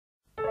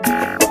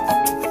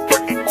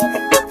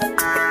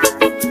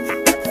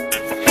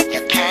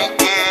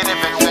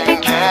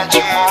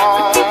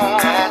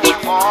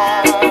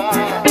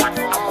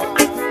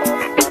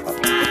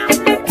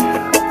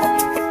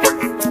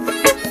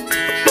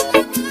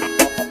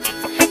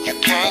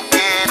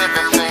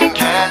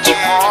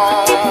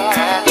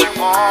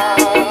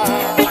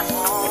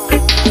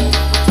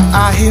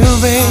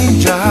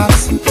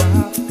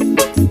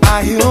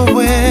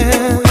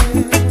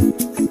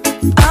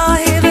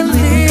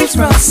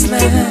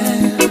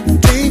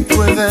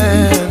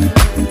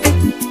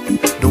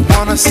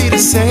wanna see the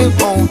same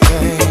old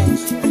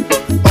things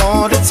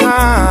all the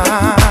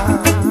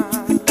time.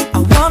 I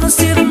wanna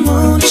see the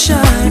moon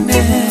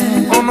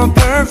shining on a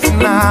perfect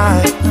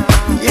night.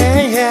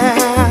 Yeah,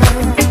 yeah.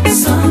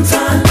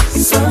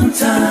 Sometimes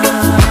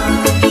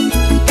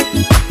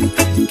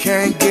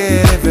can't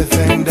get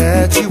everything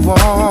that you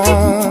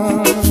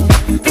want.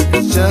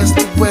 It's just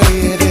the way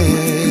it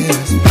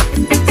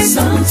is.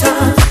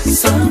 Sometimes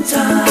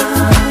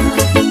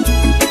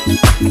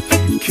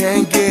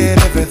can't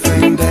get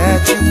everything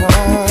that you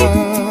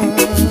want.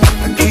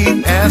 I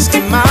keep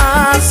asking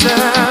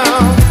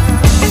myself,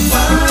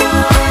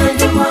 why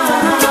do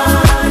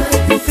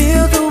I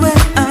feel the way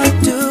I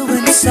do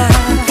inside?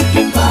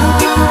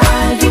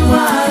 Why do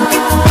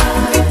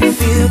I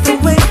feel the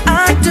way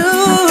I do?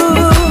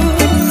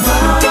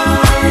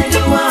 Why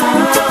do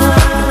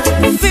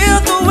I feel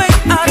the way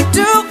I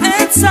do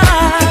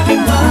inside?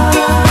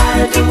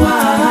 Why do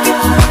I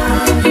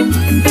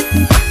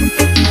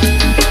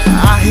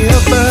hear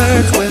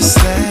birds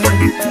whistling,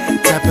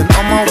 tapping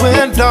on my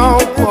window.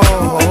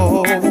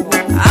 Whoa.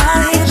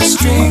 I hear the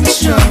strings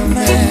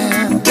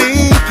strumming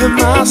deep in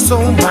my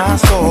soul, my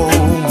soul.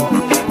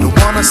 Don't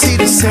wanna see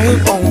the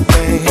same old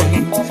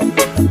thing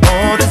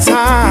all the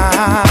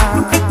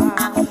time.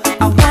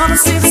 I wanna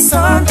see the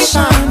sun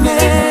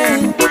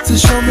shining to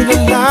show me the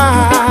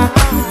light,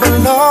 but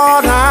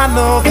Lord, I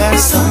know that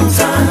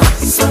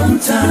sometimes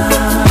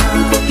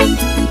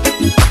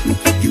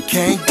you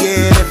can't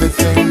get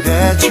everything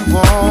that you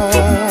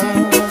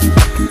want,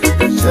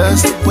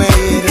 just the way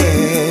it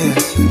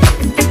is.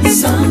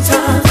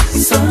 Sometimes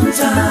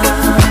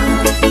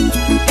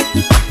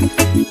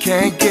you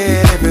can't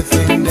get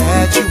everything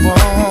that you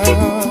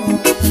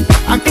want.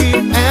 I keep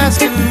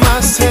asking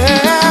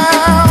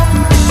myself,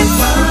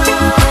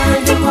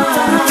 why do I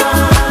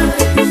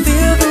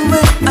feel the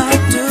way I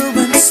do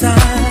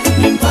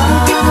inside?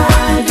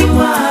 Why do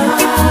I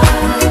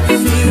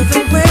feel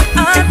the way I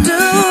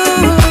do?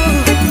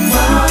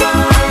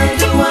 Why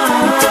do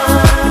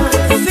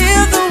I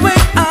feel the way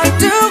I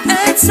do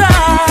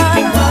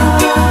inside?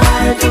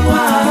 Why do I?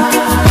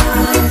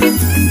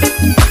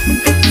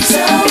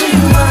 Tell me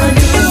why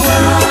do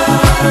I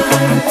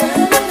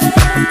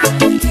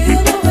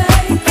feel the way?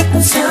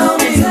 Tell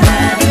me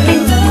why do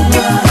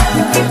I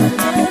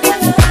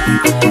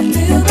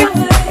feel the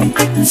way?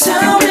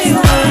 Tell me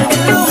why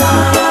do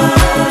I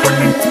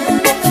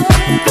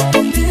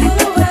feel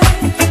the way?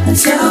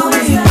 Tell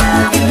me why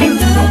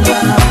do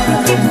I?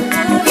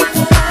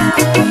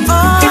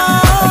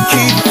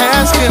 keep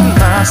asking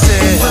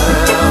myself,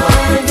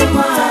 Why do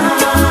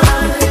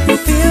I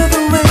feel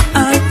the way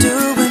I do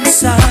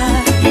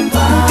inside?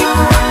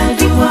 Why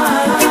do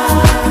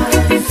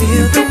I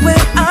feel the way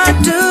I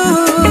do?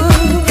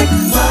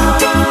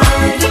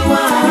 Why do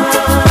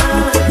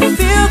I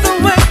feel the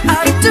way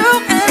I do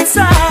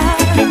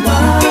inside?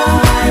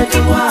 Why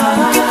do I?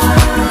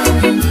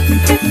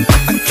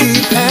 I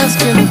keep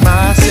asking myself.